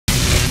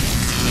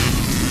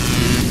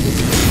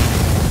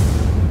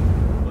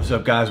What's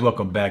up, guys?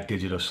 Welcome back,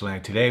 Digital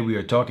Slang. Today we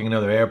are talking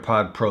another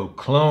AirPod Pro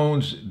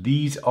clones.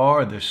 These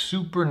are the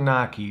Super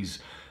Knockies.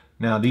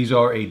 Now these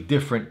are a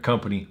different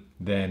company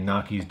than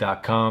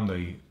Knockies.com,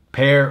 the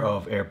pair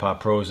of AirPod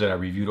Pros that I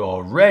reviewed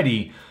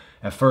already.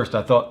 At first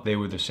I thought they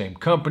were the same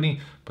company,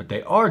 but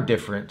they are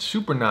different.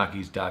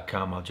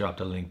 SuperKnockies.com, I'll drop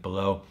the link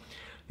below.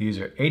 These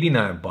are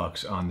 89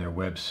 bucks on their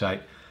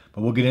website,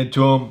 but we'll get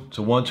into them. It's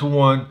a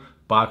one-to-one,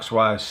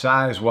 box-wise,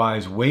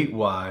 size-wise,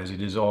 weight-wise.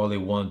 It is all a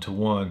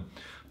one-to-one.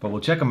 But we'll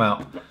check them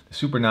out. The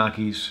Super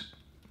Knockies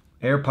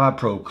AirPod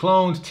Pro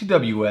clones,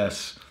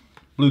 TWS,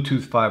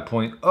 Bluetooth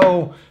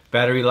 5.0.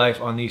 Battery life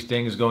on these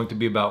things is going to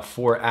be about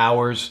 4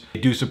 hours. They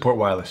do support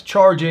wireless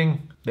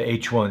charging. The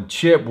H1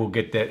 chip will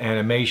get that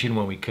animation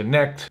when we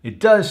connect. It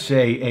does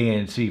say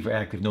ANC for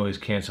active noise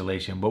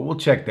cancellation, but we'll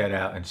check that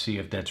out and see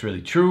if that's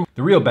really true.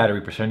 The real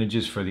battery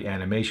percentages for the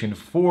animation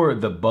for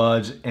the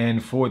buds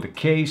and for the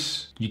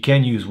case. You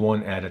can use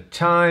one at a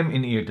time,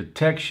 in-ear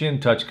detection,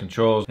 touch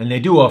controls, and they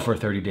do offer a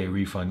 30-day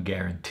refund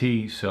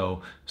guarantee.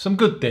 So some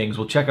good things.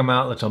 We'll check them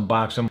out. Let's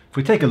unbox them. If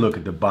we take a look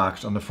at the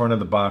box, on the front of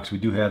the box, we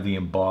do have the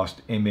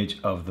embossed image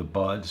of the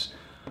buds.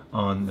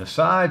 On the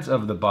sides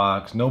of the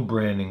box, no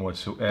branding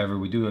whatsoever.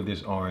 We do have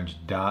this orange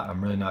dot.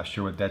 I'm really not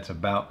sure what that's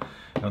about.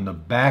 And on the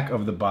back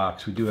of the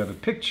box, we do have a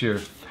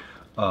picture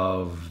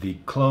of the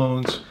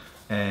clones.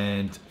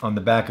 And on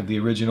the back of the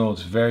original,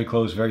 it's very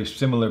close, very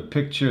similar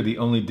picture. The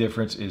only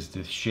difference is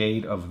the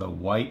shade of the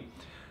white,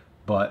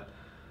 but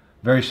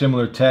very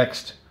similar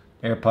text.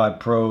 AirPod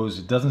Pros.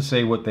 It doesn't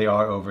say what they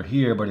are over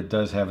here, but it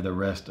does have the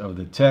rest of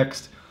the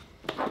text.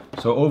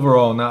 So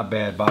overall, not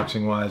bad.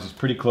 Boxing wise, it's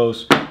pretty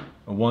close.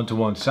 A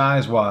one-to-one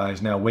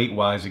size-wise. Now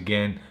weight-wise,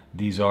 again,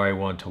 these are a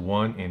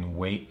one-to-one in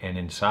weight and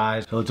in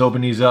size. So let's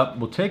open these up.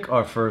 We'll take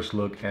our first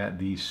look at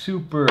the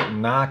Super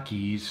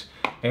Knockies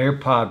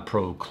AirPod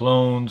Pro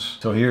clones.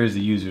 So here is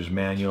the user's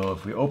manual.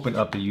 If we open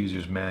up the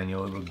user's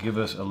manual, it will give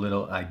us a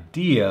little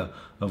idea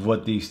of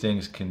what these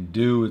things can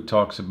do. It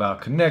talks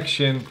about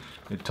connection.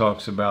 It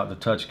talks about the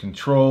touch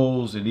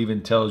controls. It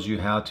even tells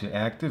you how to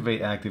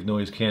activate active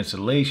noise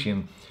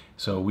cancellation.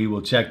 So we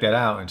will check that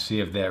out and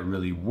see if that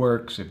really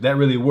works. If that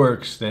really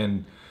works,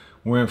 then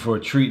we're in for a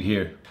treat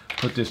here.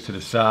 Put this to the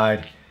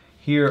side.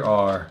 Here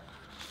are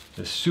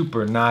the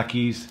Super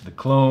Knockies, the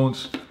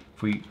clones.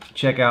 If we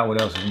check out what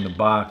else is in the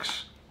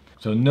box.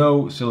 So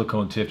no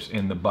silicone tips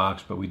in the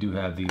box, but we do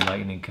have the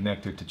lightning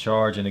connector to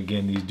charge. And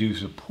again, these do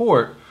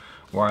support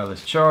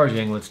wireless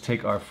charging. Let's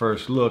take our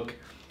first look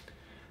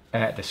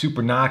at the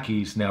Super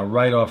Knockies. Now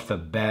right off the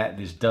bat,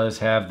 this does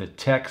have the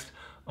text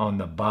on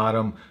the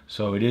bottom,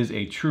 so it is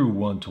a true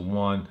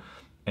one-to-one,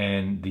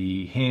 and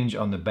the hinge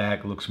on the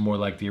back looks more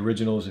like the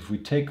originals. If we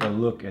take a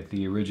look at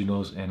the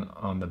originals and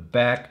on the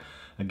back,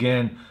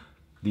 again,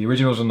 the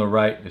originals on the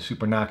right, the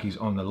Super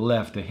Knockies on the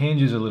left. The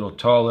hinge is a little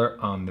taller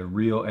on the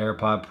real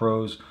AirPod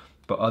Pros,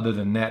 but other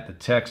than that, the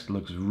text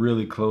looks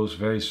really close,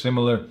 very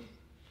similar.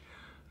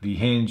 The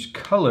hinge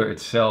color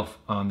itself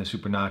on the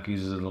Super Knockies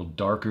is a little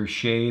darker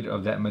shade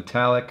of that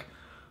metallic,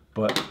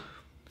 but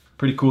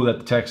pretty cool that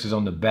the text is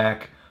on the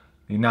back.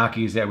 The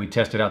Knockies that we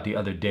tested out the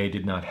other day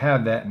did not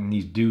have that, and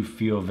these do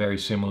feel very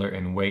similar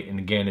in weight. And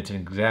again, it's an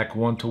exact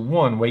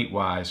one-to-one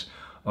weight-wise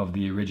of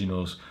the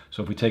originals.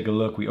 So if we take a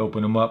look, we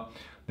open them up.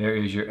 There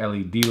is your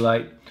LED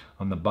light.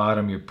 On the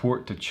bottom, your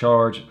port to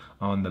charge.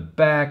 On the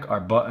back, our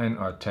button,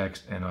 our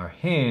text, and our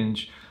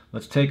hinge.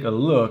 Let's take a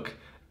look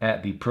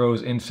at the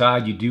Pros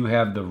inside. You do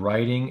have the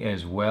writing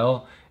as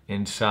well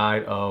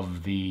inside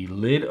of the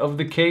lid of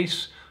the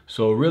case.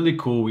 So really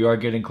cool. We are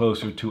getting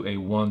closer to a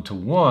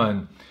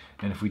one-to-one.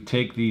 And if we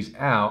take these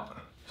out,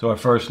 so our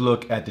first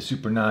look at the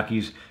Super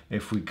Knockies,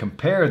 if we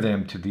compare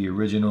them to the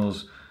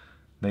originals,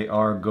 they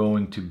are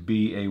going to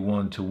be a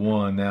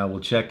one-to-one. Now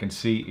we'll check and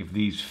see if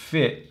these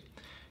fit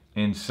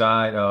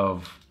inside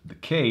of the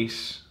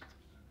case.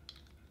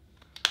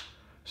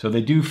 So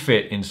they do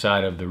fit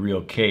inside of the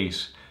real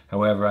case.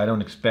 However, I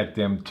don't expect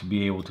them to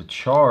be able to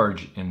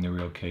charge in the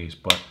real case,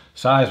 but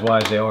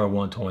size-wise, they are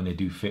one-to-one. They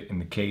do fit in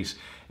the case.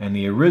 And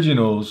the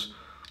originals,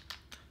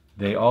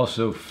 they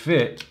also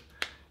fit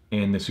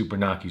in the Super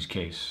Knockies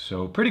case.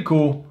 So pretty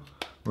cool.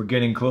 We're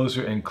getting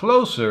closer and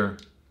closer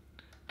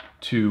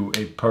to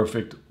a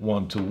perfect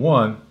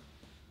one-to-one.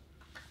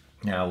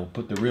 Now we'll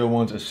put the real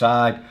ones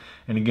aside.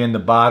 And again, the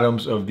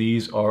bottoms of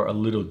these are a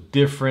little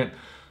different.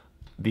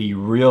 The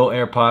real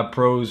AirPod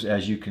Pros,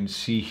 as you can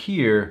see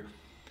here,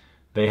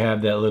 they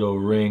have that little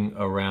ring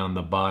around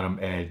the bottom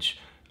edge,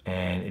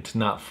 and it's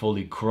not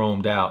fully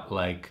chromed out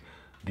like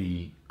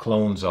the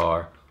clones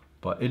are.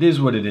 But it is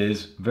what it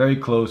is. Very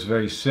close,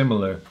 very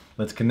similar.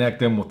 Let's connect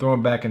them. We'll throw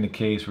them back in the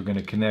case. We're going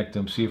to connect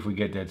them, see if we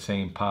get that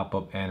same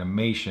pop-up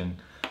animation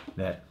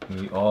that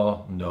we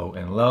all know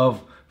and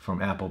love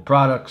from Apple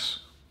products.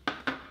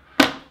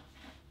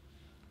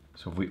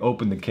 So if we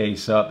open the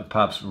case up, it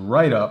pops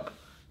right up.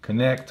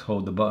 Connect,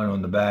 hold the button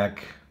on the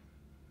back.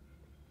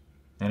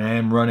 And I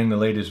am running the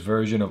latest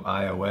version of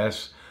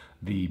iOS.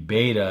 The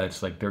beta,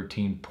 it's like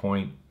 13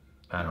 point,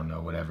 I don't know,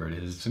 whatever it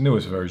is. It's the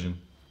newest version.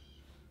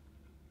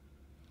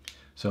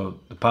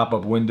 So the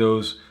pop-up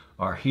windows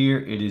are here.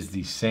 It is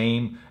the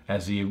same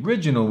as the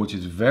original, which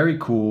is very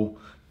cool.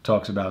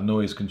 Talks about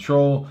noise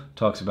control,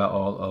 talks about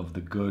all of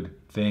the good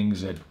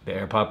things that the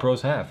AirPod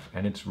Pros have.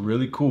 And it's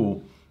really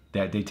cool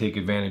that they take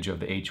advantage of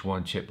the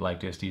H1 chip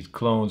like this. These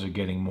clones are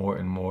getting more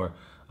and more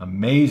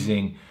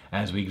amazing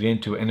as we get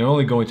into it, and they're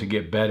only going to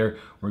get better.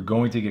 We're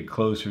going to get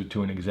closer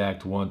to an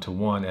exact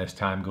one-to-one as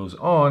time goes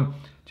on,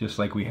 just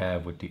like we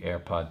have with the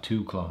AirPod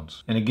 2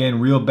 clones. And again,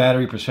 real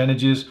battery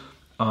percentages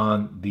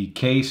on the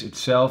case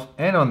itself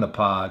and on the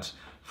pods.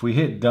 If we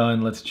hit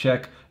done, let's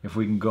check if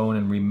we can go in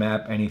and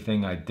remap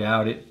anything. I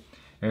doubt it.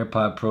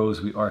 AirPod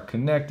Pros, we are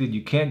connected.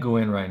 You can't go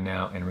in right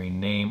now and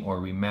rename or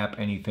remap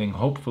anything.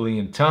 Hopefully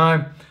in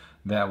time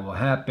that will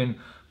happen,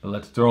 but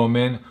let's throw them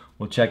in.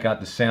 We'll check out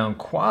the sound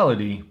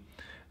quality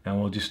and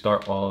we'll just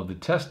start all of the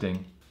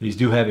testing. These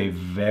do have a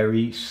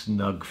very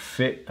snug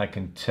fit. I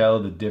can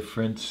tell the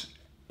difference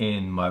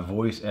in my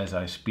voice as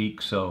I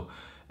speak. So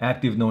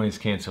active noise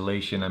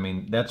cancellation, I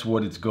mean, that's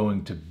what it's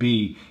going to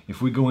be.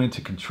 If we go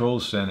into Control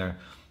Center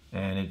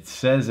and it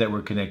says that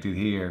we're connected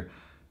here,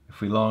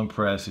 if we long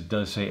press, it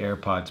does say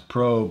AirPods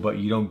Pro, but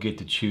you don't get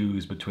to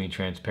choose between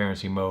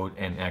transparency mode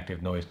and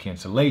active noise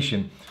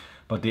cancellation.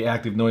 But the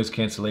active noise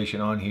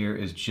cancellation on here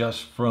is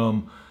just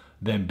from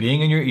them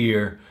being in your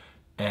ear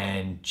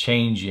and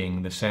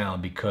changing the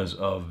sound because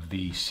of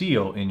the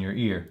seal in your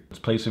ear. Let's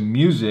play some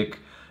music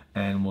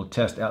and we'll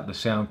test out the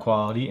sound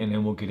quality, and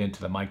then we'll get into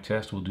the mic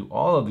test. We'll do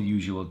all of the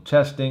usual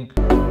testing.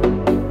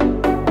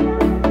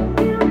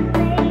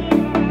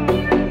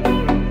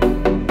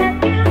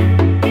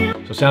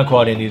 So sound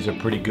quality in these are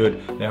pretty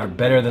good. They are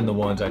better than the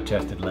ones I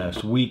tested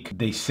last week.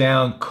 They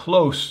sound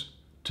close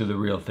to the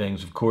real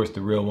things. Of course, the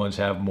real ones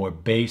have more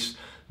bass.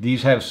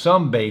 These have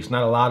some bass,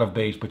 not a lot of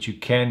bass, but you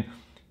can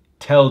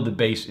tell the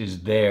bass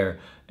is there.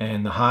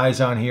 And the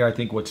highs on here, I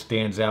think what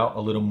stands out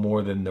a little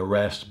more than the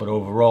rest, but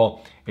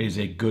overall, it is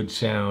a good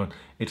sound.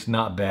 It's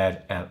not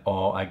bad at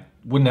all. I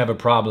wouldn't have a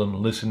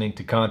problem listening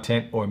to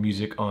content or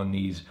music on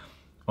these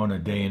on a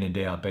day in and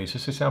day out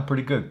basis. They sound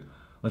pretty good.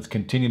 Let's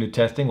continue the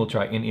testing. We'll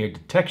try in-ear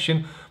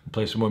detection. We'll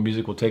play some more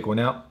music. We'll take one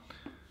out.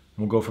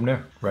 We'll go from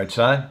there. Right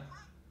side,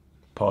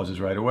 pauses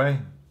right away.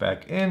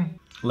 Back in.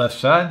 Left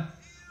side,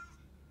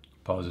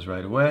 pauses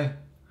right away.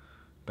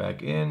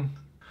 Back in.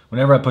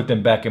 Whenever I put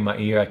them back in my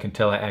ear, I can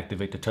tell I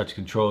activate the touch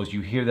controls.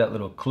 You hear that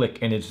little click,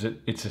 and it's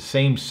the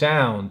same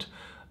sound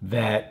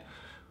that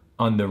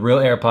on the real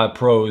AirPod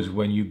Pros,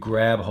 when you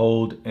grab,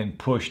 hold, and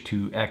push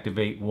to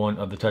activate one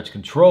of the touch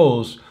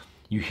controls,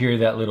 you hear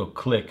that little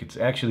click. It's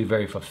actually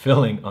very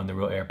fulfilling on the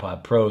real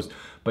AirPod Pros,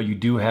 but you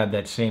do have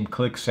that same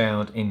click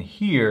sound in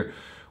here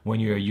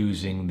when you're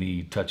using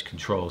the touch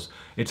controls.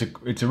 It's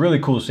a really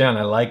cool sound.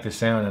 I like the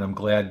sound, and I'm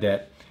glad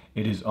that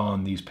it is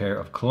on these pair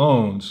of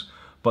clones,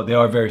 but they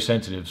are very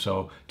sensitive.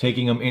 So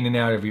taking them in and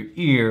out of your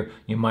ear,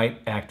 you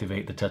might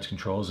activate the touch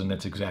controls, and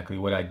that's exactly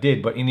what I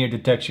did. But in-ear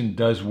detection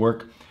does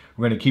work.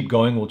 We're gonna keep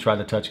going. We'll try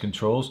the touch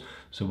controls.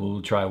 So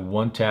we'll try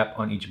one tap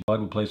on each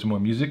bud. We'll play some more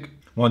music.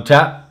 One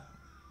tap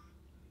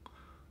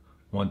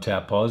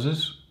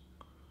pauses,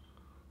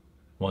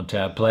 one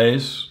tap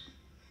plays.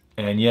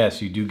 And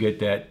yes, you do get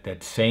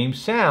that same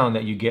sound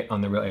that you get on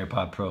the real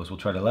AirPod Pros. We'll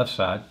try the left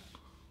side.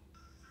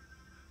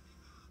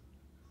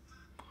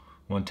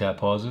 One tap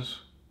pauses.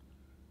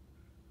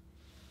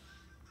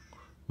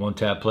 One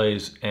tap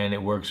plays, and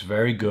it works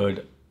very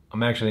good.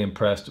 I'm actually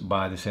impressed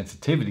by the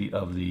sensitivity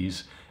of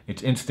these.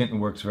 It's instant and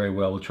works very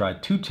well. We'll try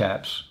two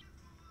taps.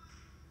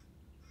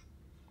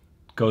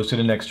 Goes to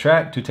the next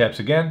track, two taps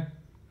again.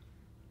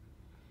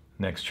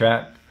 Next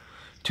track.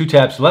 Two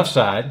taps left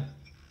side.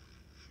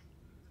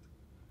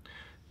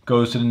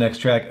 Goes to the next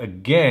track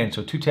again.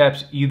 So two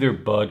taps either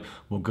bud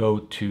will go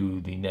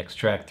to the next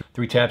track.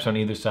 Three taps on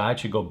either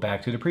side should go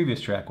back to the previous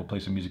track. We'll play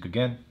some music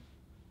again.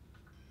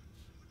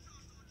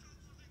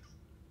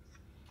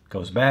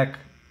 Goes back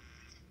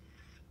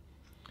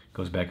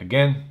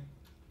again,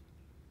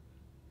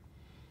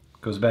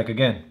 goes back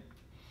again.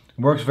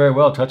 It works very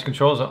well. Touch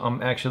controls,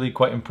 I'm actually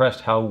quite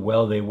impressed how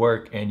well they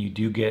work, and you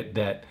do get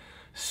that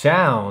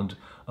sound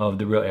of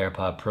the real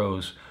AirPod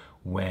Pros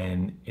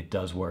when it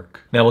does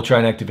work. Now we'll try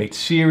and activate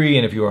Siri,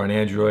 and if you are on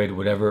Android,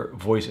 whatever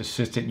voice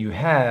assistant you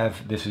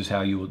have, this is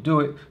how you will do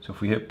it. So if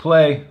we hit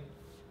play,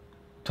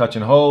 touch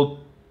and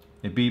hold,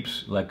 it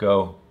beeps, let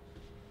go.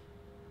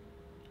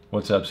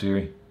 What's up,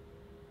 Siri?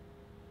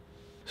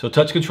 So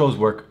touch controls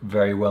work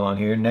very well on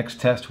here. Next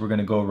test, we're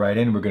gonna go right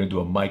in. We're gonna do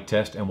a mic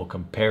test, and we'll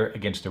compare it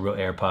against the real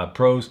AirPod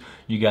Pros.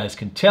 You guys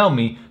can tell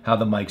me how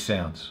the mic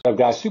sounds. I've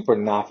got Super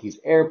Knockies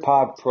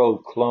AirPod Pro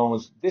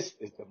clones. This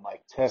is the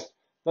mic test.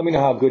 Let me know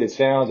how good it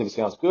sounds, if it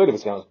sounds good, if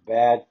it sounds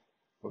bad.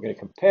 We're gonna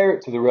compare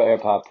it to the real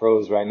AirPod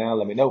Pros right now.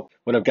 Let me know.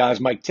 What up, guys?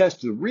 Mic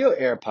test. The real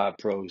AirPod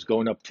Pros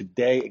going up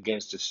today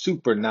against the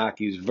Super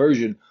Knockies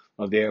version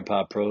of the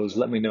AirPod Pros.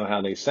 Let me know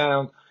how they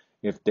sound.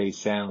 If they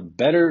sound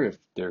better, if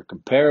they're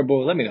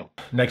comparable, let me know.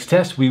 Next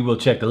test, we will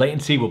check the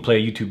latency. We'll play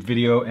a YouTube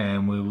video,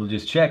 and we will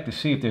just check to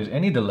see if there's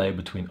any delay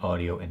between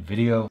audio and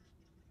video.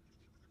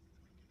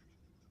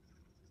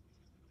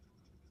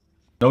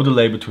 No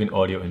delay between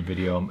audio and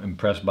video. I'm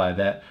impressed by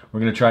that. We're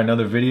gonna try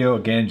another video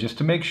again just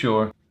to make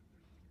sure.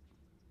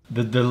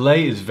 The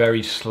delay is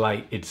very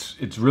slight.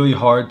 It's really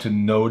hard to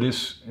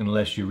notice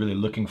unless you're really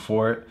looking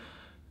for it.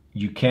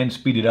 You can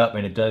speed it up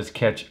and it does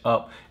catch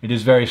up. It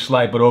is very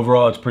slight, but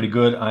overall it's pretty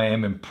good. I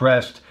am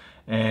impressed.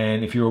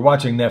 And if you were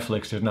watching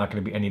Netflix, there's not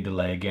going to be any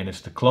delay. Again,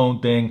 it's the clone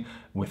thing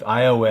with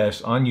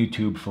iOS on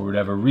YouTube for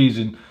whatever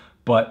reason.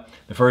 But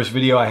the first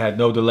video I had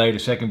no delay. The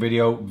second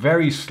video,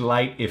 very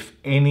slight, if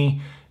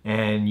any.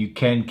 And you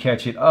can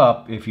catch it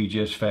up if you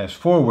just fast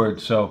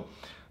forward. So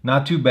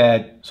not too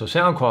bad. So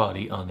sound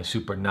quality on the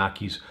Super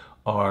Knockies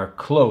are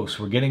close.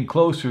 We're getting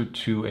closer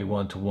to a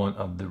one-to-one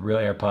of the real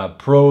AirPod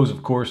Pros.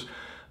 Of course,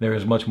 there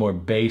is much more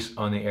bass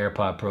on the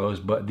AirPod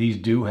Pros, but these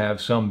do have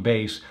some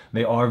bass.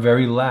 They are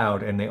very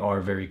loud and they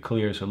are very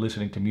clear, so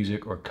listening to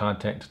music or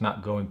content is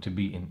not going to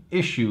be an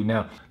issue.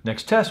 Now,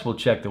 next test, we'll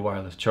check the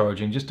wireless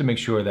charging just to make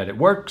sure that it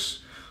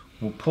works.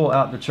 We'll pull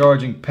out the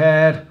charging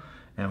pad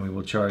and we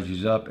will charge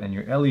these up, and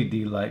your LED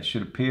light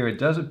should appear. It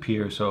does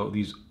appear, so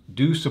these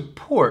do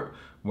support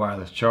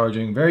wireless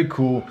charging. Very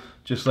cool,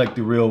 just like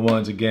the real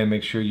ones. Again,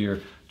 make sure your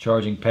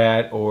charging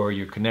pad or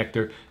your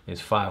connector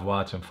is 5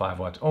 watts and 5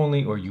 watts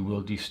only, or you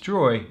will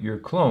destroy your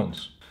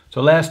clones.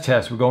 So last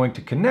test, we're going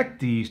to connect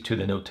these to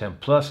the Note 10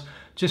 Plus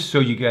just so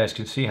you guys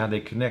can see how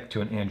they connect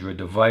to an Android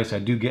device. I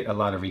do get a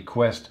lot of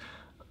requests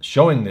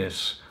showing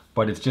this,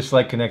 but it's just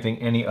like connecting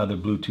any other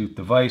Bluetooth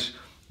device.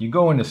 You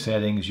go into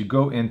settings, you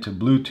go into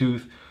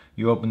Bluetooth,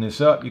 you open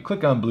this up, you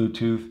click on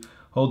Bluetooth,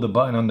 hold the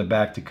button on the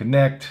back to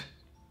connect,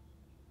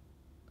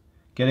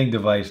 getting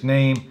device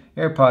name,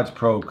 AirPods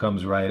Pro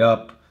comes right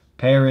up,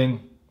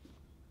 pairing,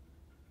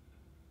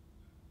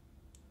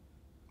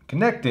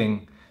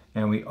 connecting,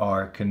 and we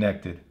are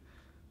connected.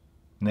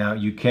 Now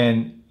you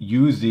can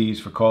use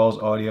these for calls,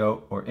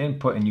 audio, or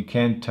input, and you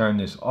can turn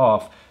this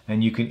off,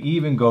 and you can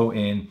even go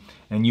in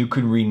and you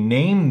can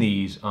rename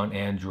these on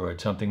Android,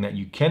 something that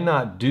you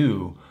cannot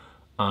do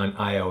on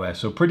iOS.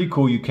 So pretty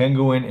cool. You can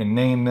go in and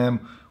name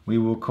them. We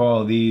will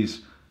call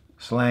these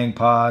Slang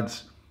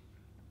Pods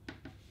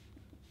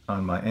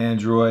on my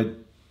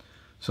Android.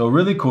 So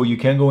really cool. You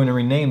can go in and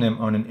rename them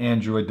on an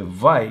Android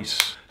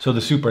device. So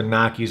the Super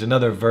Knockies,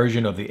 another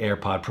version of the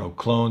AirPod Pro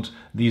clones.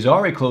 These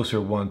are a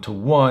closer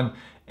one-to-one,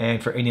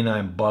 and for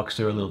 89 bucks,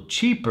 they're a little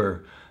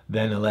cheaper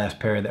than the last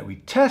pair that we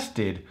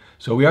tested.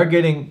 So we are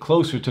getting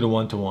closer to the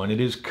one-to-one.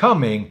 It is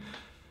coming.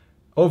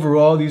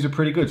 Overall, these are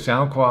pretty good.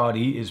 Sound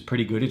quality is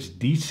pretty good. It's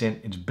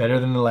decent. It's better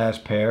than the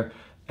last pair,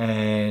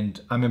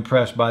 and I'm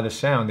impressed by the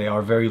sound. They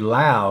are very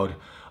loud,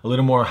 a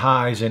little more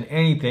highs than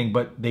anything,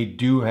 but they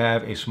do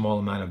have a small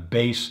amount of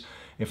bass.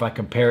 If I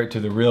compare it to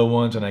the real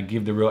ones and I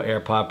give the real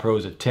AirPod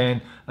Pros a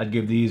 10, I'd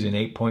give these an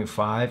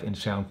 8.5 in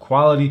sound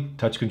quality.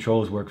 Touch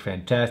controls work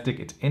fantastic.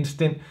 It's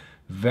instant,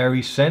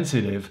 very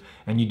sensitive,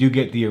 and you do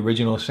get the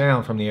original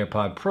sound from the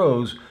AirPod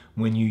Pros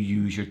when you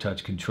use your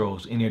touch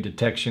controls. In-ear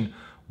detection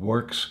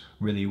works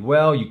really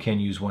well. You can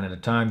use one at a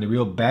time. The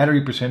real battery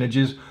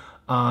percentages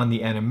on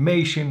the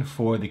animation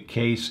for the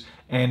case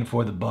and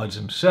for the buds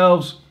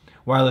themselves.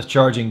 Wireless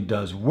charging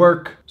does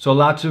work. So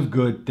lots of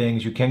good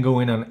things. You can go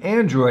in on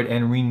Android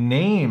and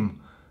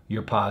rename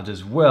your pods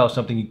as well,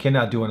 something you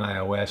cannot do on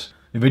iOS.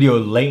 The video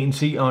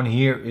latency on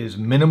here is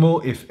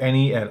minimal, if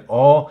any at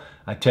all.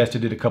 I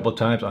tested it a couple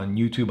times on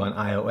YouTube on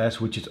iOS,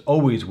 which is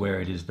always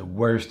where it is the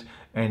worst.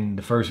 And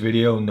the first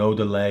video, no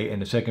delay,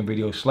 and the second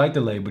video, slight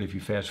delay, but if you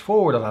fast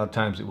forward, a lot of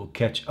times it will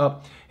catch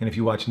up. And if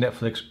you watch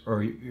Netflix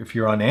or if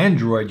you're on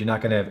Android, you're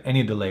not gonna have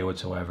any delay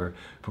whatsoever.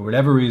 For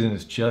whatever reason,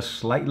 it's just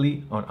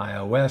slightly on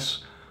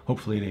iOS.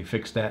 Hopefully they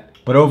fix that.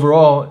 But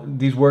overall,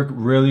 these work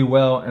really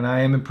well, and I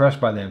am impressed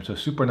by them. So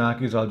Super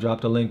Knockies, I'll drop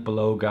the link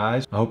below,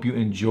 guys. I hope you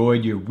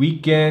enjoyed your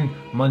weekend.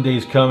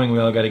 Monday's coming, we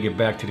all gotta get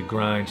back to the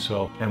grind.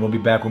 And we'll be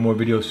back with more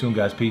videos soon,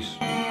 guys. Peace.